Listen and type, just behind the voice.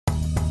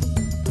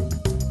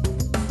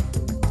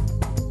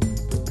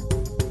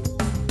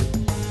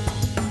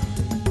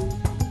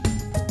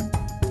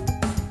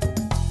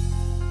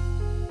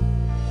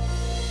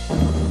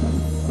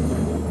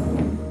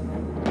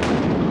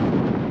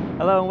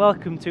and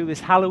welcome to this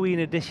Halloween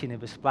edition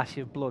of A Splash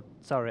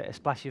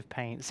of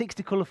Paint.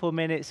 60 colourful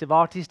minutes of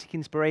artistic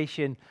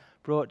inspiration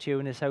brought to you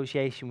in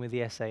association with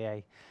the SAA.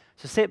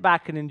 So sit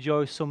back and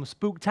enjoy some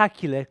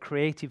spooktacular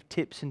creative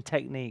tips and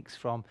techniques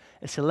from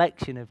a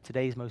selection of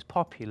today's most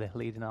popular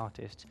leading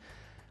artists.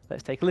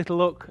 Let's take a little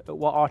look at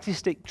what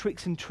artistic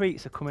tricks and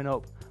treats are coming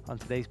up on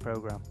today's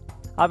programme.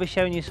 I'll be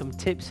showing you some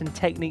tips and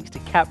techniques to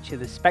capture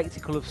the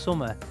spectacle of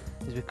summer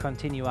as we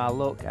continue our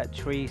look at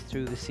trees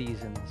through the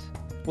seasons.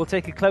 We'll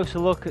take a closer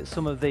look at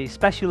some of the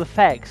special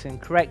effects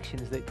and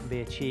corrections that can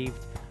be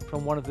achieved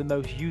from one of the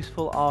most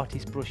useful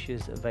artist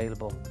brushes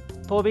available.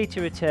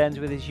 Beattie returns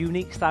with his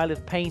unique style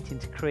of painting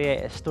to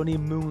create a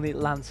stunning moonlit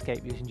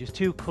landscape using just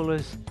two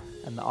colours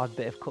and the odd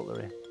bit of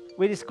cutlery.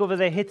 We discover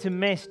the hit and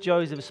miss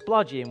joys of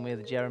splodging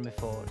with Jeremy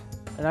Ford.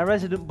 And our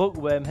resident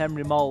bookworm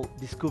Henry Moll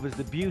discovers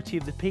the beauty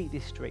of the Peak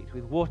District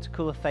with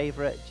watercolour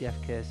favourite Jeff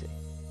Kersey.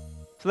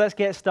 So let's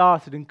get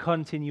started and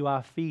continue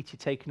our feature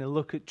taking a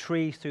look at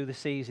trees through the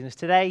seasons.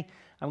 Today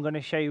I'm going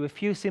to show you a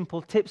few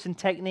simple tips and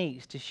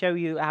techniques to show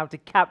you how to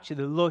capture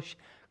the lush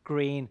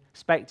green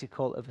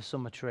spectacle of a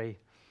summer tree.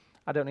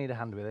 I don't need a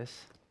hand with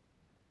this.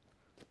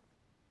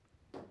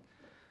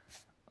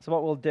 So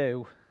what we'll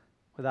do,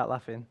 without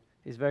laughing,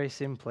 is very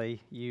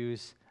simply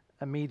use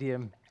a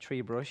medium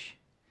tree brush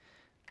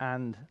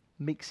and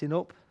mixing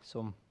up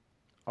some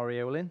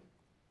aureolin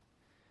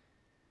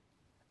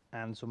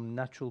and some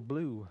natural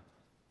blue.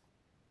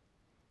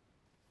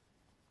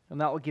 And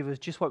that will give us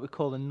just what we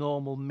call a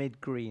normal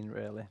mid-green,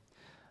 really.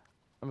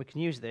 And we can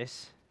use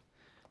this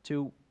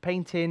to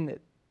paint in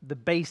the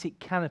basic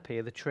canopy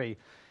of the tree.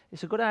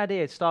 It's a good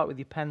idea to start with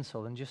your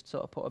pencil and just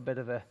sort of put a bit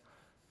of a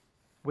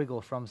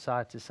wiggle from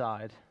side to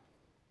side.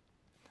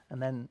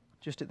 And then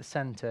just at the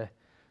centre,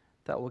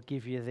 that will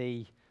give you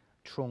the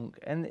trunk.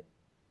 And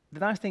the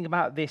nice thing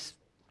about this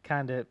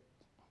kind of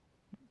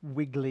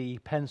wiggly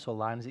pencil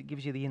line is it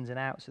gives you the ins and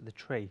outs of the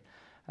tree.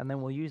 And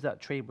then we'll use that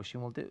tree brush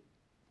and we'll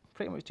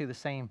pretty much do the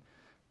same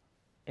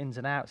ins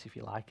and outs, if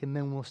you like, and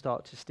then we'll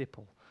start to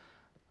stipple.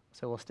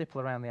 So we'll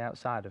stipple around the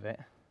outside of it.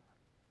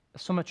 A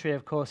summer tree,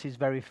 of course, is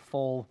very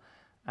full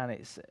and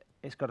it's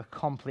got a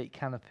complete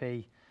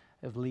canopy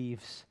of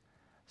leaves.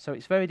 So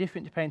it's very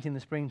different to painting the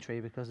spring tree,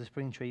 because the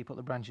spring tree you put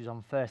the branches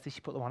on first, this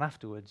you put them on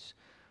afterwards.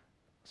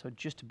 So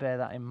just to bear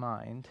that in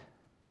mind.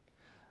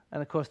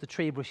 And of course the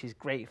tree brush is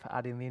great for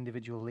adding the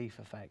individual leaf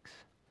effects.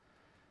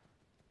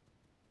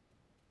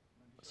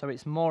 So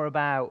it's more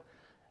about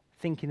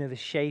thinking of the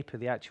shape of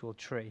the actual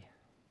tree.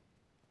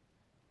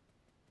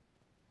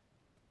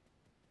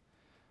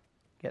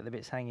 Get the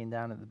bits hanging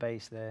down at the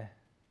base there.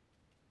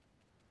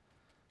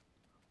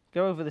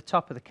 Go over the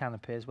top of the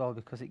canopy as well,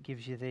 because it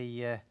gives you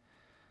the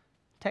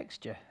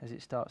texture as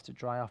it starts to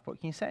dry off. But you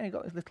can see you've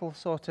got this little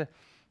sort of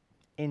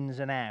ins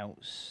and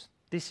outs.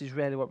 This is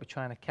really what we're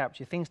trying to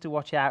capture. Things to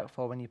watch out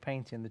for when you're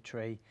painting the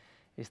tree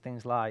is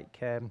things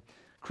like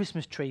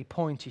Christmas tree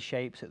pointy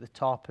shapes at the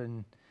top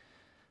and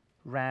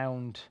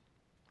round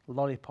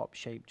lollipop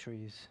shaped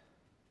trees.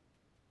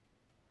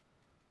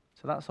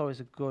 So that's always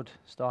a good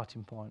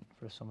starting point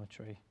for a summer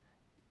tree.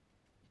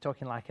 You're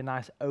talking like a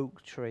nice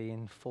oak tree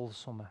in full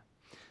summer.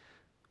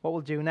 What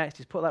we'll do next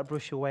is put that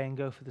brush away and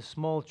go for the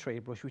small tree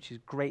brush, which is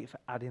great for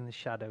adding the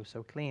shadow.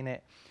 So clean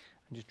it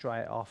and just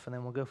dry it off, and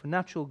then we'll go for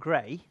natural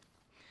grey.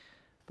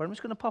 But I'm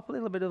just going to pop a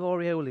little bit of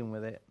aureolin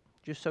with it,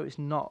 just so it's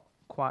not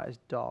quite as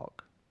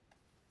dark,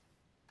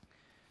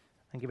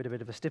 and give it a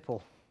bit of a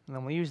stipple. And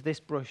then we'll use this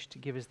brush to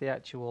give us the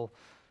actual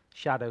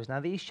shadows. Now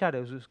these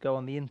shadows will go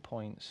on the in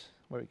points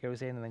where it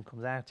goes in and then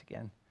comes out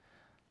again.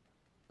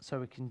 So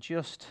we can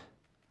just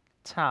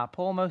tap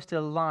almost a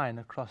line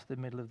across the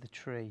middle of the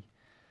tree.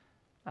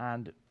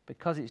 And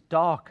because it's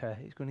darker,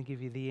 it's going to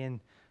give you the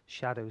in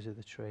shadows of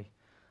the tree.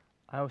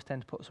 I always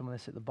tend to put some of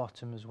this at the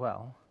bottom as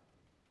well.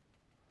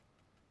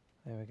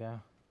 There we go.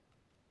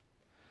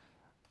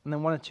 And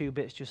then one or two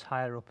bits just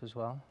higher up as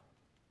well.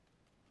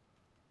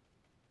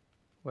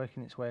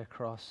 Working its way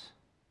across.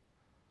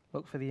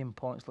 Look for the in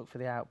points, look for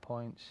the out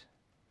points.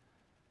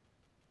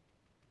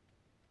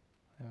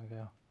 There we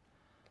go.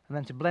 And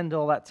then to blend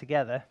all that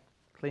together,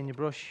 clean your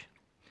brush,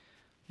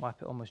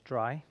 wipe it almost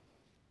dry.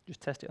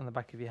 Just test it on the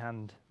back of your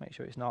hand, make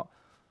sure it's not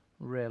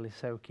really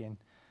soaking.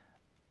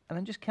 And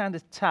then just kind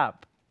of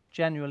tap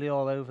generally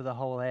all over the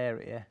whole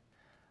area.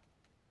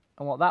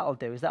 And what that'll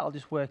do is that'll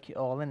just work it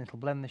all in. It'll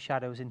blend the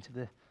shadows into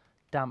the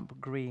damp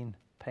green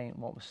paint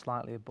what was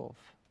slightly above.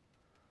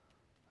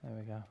 There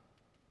we go.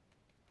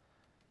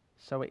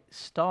 So it's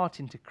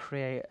starting to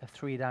create a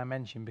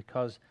three-dimension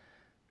because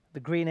the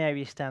green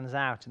area stands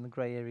out and the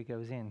grey area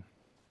goes in.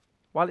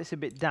 While it's a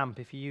bit damp,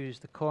 if you use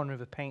the corner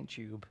of a paint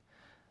tube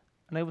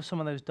and over some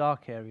of those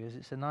dark areas,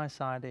 it's a nice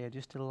idea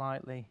just to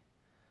lightly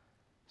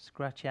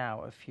scratch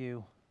out a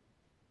few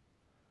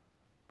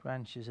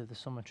branches of the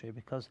summer tree,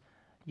 because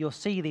you'll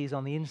see these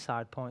on the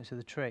inside points of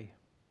the tree.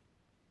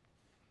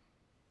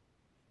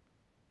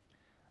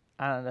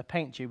 And a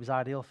paint tube is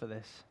ideal for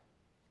this.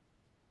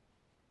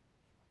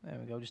 There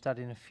we go, just add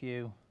in a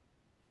few.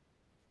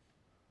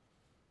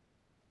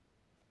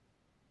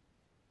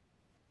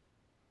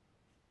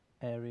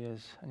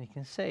 areas, and you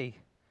can see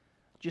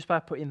just by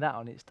putting that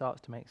on it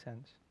starts to make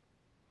sense.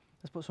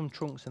 Let's put some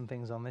trunks and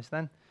things on this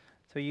then.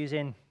 So we're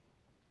using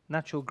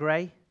natural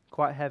grey,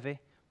 quite heavy,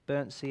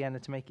 burnt sienna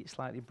to make it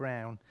slightly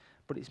brown,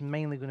 but it's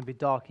mainly going to be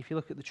dark. If you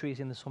look at the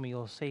trees in the summer,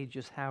 you'll see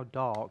just how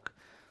dark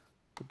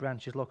the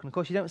branches look. And of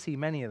course you don't see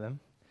many of them,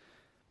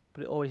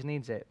 but it always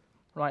needs it.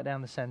 Right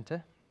down the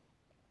centre,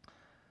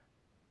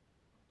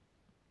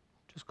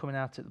 just coming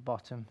out at the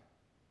bottom.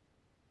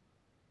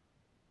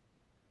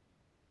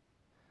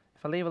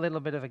 If I leave a little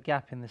bit of a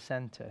gap in the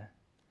centre,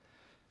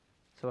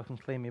 so I can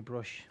clean my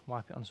brush,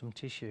 wipe it on some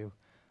tissue,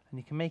 and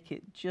you can make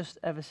it just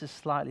ever so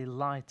slightly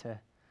lighter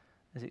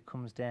as it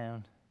comes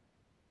down.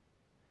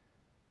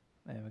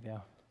 There we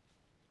go.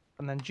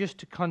 And then just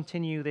to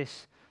continue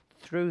this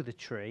through the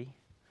tree,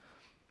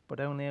 but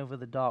only over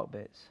the dark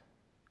bits.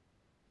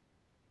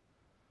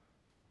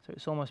 So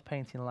it's almost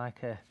painting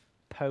like a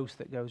post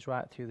that goes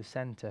right through the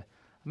centre.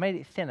 I made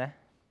it thinner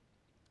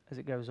as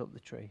it goes up the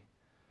tree,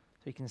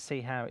 so you can see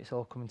how it's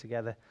all coming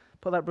together.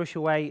 Put that brush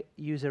away,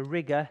 use a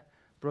rigger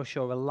brush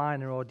or a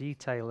liner or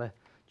detailer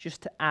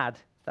just to add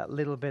that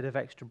little bit of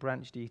extra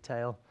branch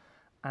detail.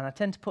 And I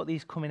tend to put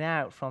these coming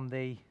out from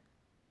the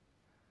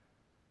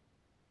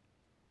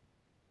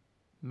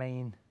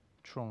main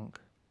trunk.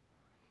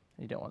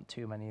 You don't want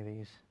too many of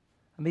these.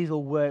 And these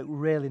will work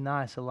really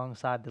nice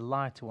alongside the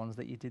lighter ones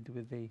that you did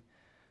with the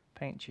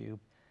paint tube.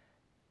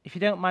 If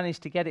you don't manage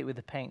to get it with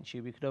the paint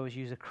tube, you could always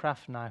use a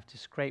craft knife to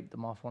scrape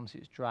them off once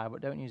it's dry,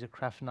 but don't use a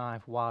craft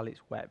knife while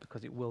it's wet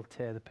because it will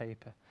tear the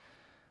paper.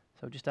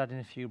 So just adding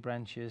a few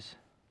branches.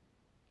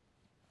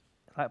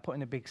 Like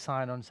putting a big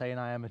sign on saying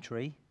I am a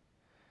tree.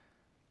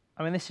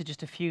 I mean, this is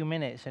just a few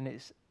minutes, and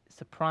it's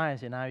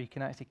surprising how you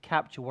can actually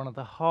capture one of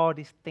the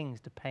hardest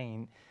things to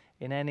paint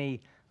in any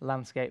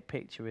landscape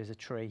picture is a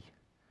tree.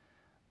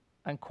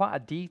 And quite a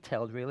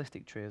detailed,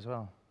 realistic tree as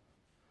well.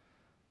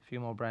 A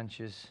few more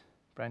branches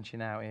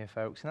branching out here,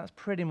 folks, and that's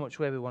pretty much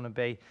where we want to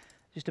be.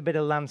 Just a bit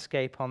of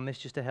landscape on this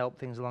just to help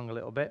things along a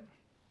little bit.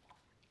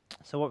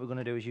 So what we're going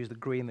to do is use the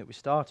green that we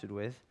started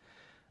with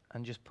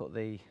and just put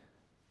the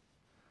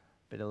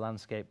bit of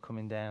landscape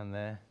coming down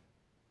there.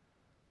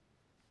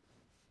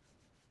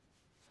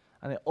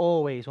 And it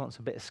always wants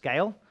a bit of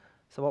scale,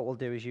 so what we'll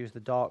do is use the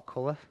dark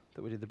colour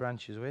that we did the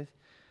branches with,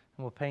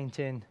 and we'll paint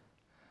in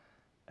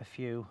a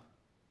few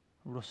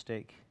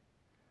rustic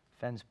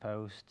fence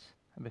posts,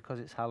 and because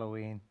it's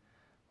Halloween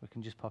we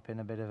can just pop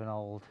in a bit of an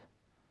old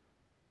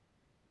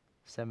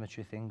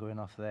cemetery thing going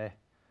off there,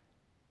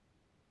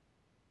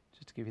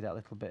 just to give you that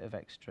little bit of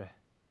extra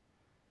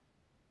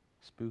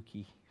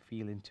spooky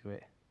feeling to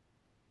it.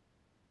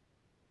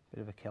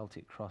 Bit of a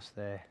Celtic cross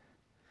there,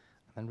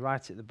 and then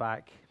right at the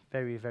back,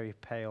 very, very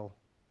pale.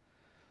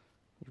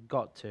 You've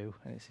got to,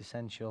 and it's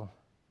essential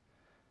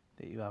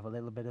that you have a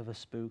little bit of a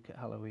spook at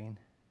Halloween.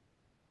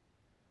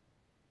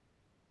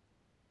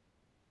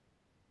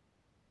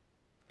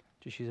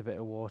 Just use a bit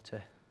of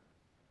water.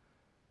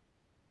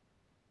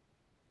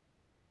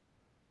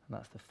 And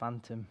that's the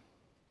phantom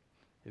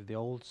of the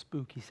old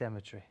spooky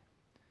cemetery.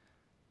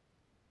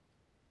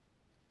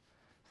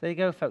 So there you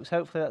go, folks.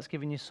 Hopefully that's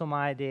given you some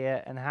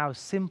idea and how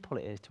simple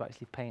it is to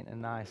actually paint a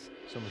nice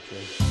summer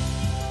tree.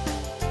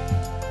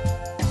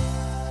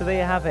 So there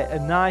you have it, a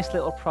nice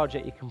little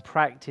project you can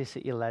practice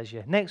at your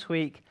leisure. Next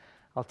week,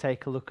 I'll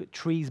take a look at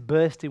trees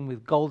bursting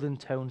with golden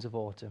tones of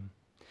autumn.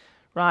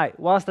 Right,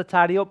 whilst I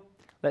tidy up,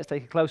 let's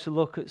take a closer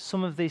look at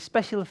some of the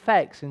special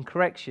effects and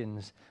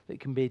corrections that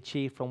can be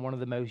achieved from one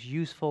of the most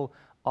useful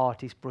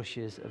artist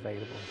brushes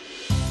available.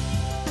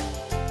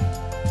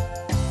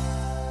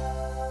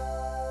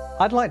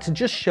 I'd like to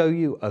just show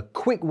you a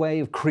quick way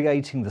of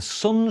creating the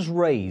sun's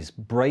rays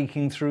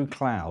breaking through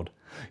cloud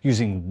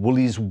using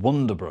Woolley's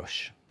Wonder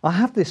Brush. I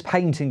have this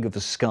painting of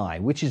the sky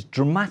which is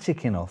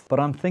dramatic enough, but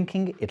I'm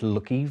thinking it'll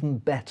look even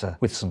better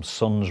with some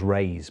sun's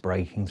rays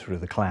breaking through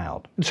the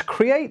cloud. To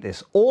create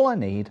this, all I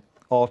need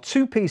are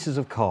 2 pieces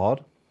of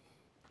card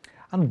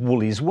and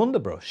Woolley's Wonder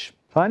Brush.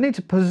 So I need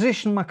to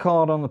position my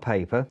card on the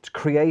paper to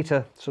create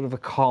a sort of a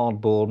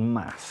cardboard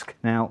mask.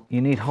 Now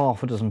you need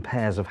half a dozen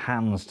pairs of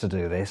hands to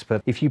do this,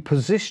 but if you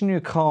position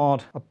your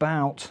card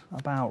about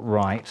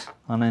right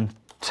and then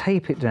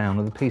tape it down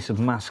with a piece of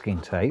masking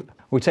tape,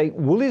 we take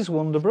Woolley's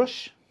Wonder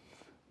Brush,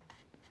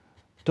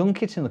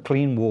 dunk it in the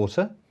clean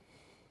water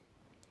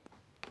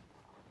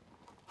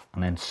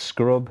and then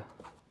scrub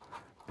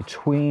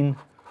between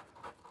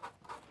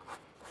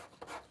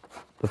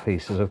the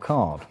pieces of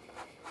card.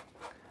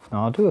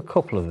 Now I'll do a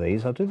couple of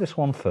these. I'll do this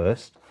one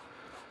first.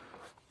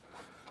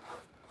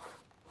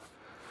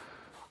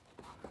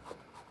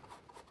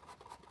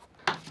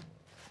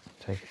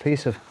 Take a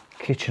piece of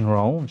kitchen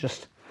roll and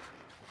just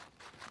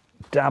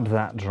dab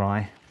that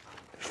dry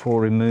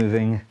before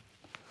removing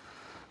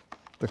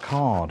the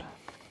card.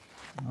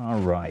 All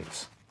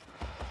right,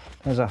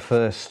 there's our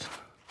first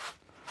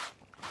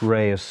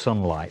ray of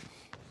sunlight.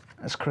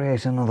 Let's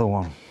create another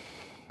one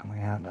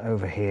coming out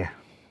over here.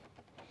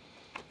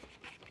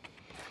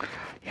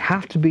 You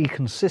have to be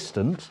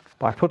consistent.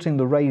 By putting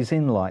the rays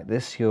in like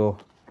this, you're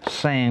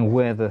saying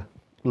where the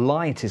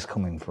light is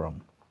coming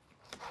from.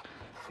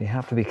 You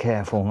have to be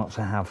careful not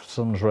to have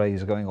sun's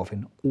rays going off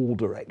in all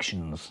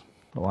directions.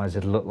 Otherwise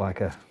it'll look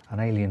like an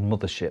alien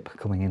mothership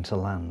coming into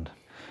land.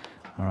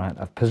 All right,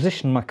 I've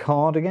positioned my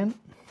card again.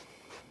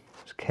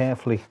 Just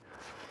carefully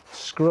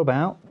scrub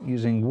out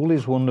using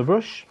Woolley's Wonder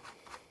Brush.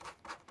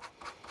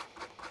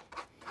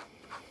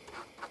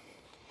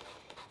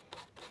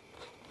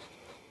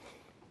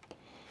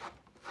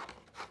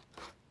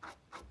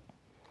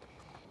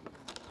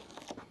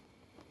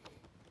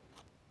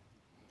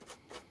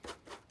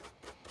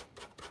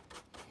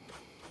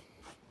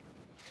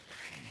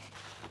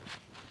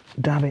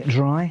 Dab it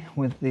dry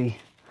with the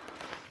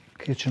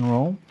kitchen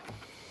roll.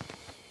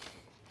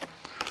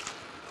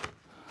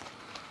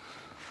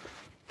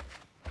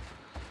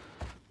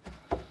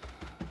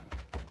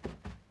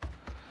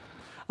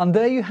 And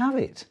there you have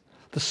it,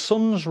 the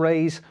sun's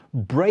rays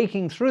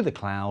breaking through the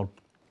cloud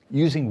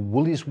using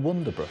Woolley's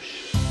Wonder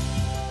Brush.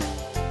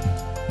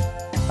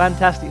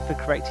 Fantastic for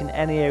correcting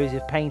any areas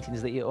of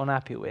paintings that you're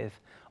unhappy with,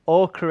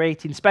 or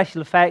creating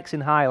special effects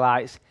and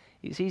highlights.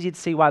 It's easy to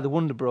see why the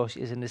Wonder Brush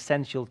is an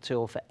essential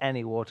tool for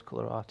any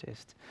watercolour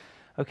artist.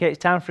 Okay, it's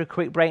time for a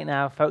quick break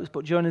now, folks,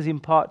 but join us in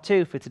part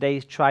 2 for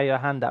today's Try Your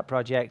Hand At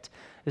project,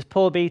 as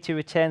Paul Beattie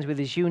returns with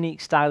his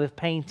unique style of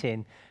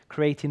painting,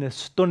 creating a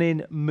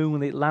stunning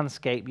moonlit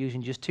landscape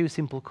using just 2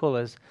 simple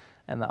colours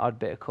and that odd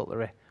bit of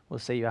cutlery. We'll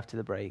see you after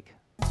the break.